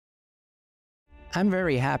I'm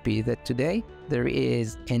very happy that today there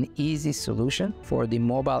is an easy solution for the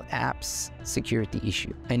mobile apps security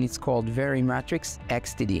issue, and it's called Verimatrix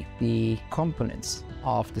XTD. The components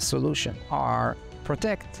of the solution are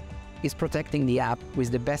protecting the app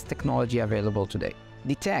with the best technology available today.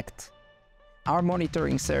 Detect. Our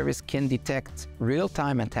monitoring service can detect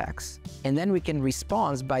real-time attacks, and then we can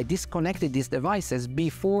respond by disconnecting these devices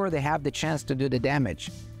before they have the chance to do the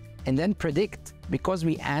damage. And then predict. Because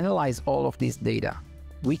we analyze all of this data,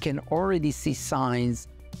 we can already see signs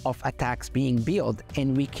of attacks being built,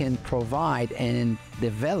 and we can provide and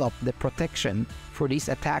develop the protection for these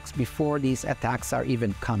attacks before these attacks are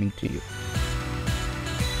even coming to you.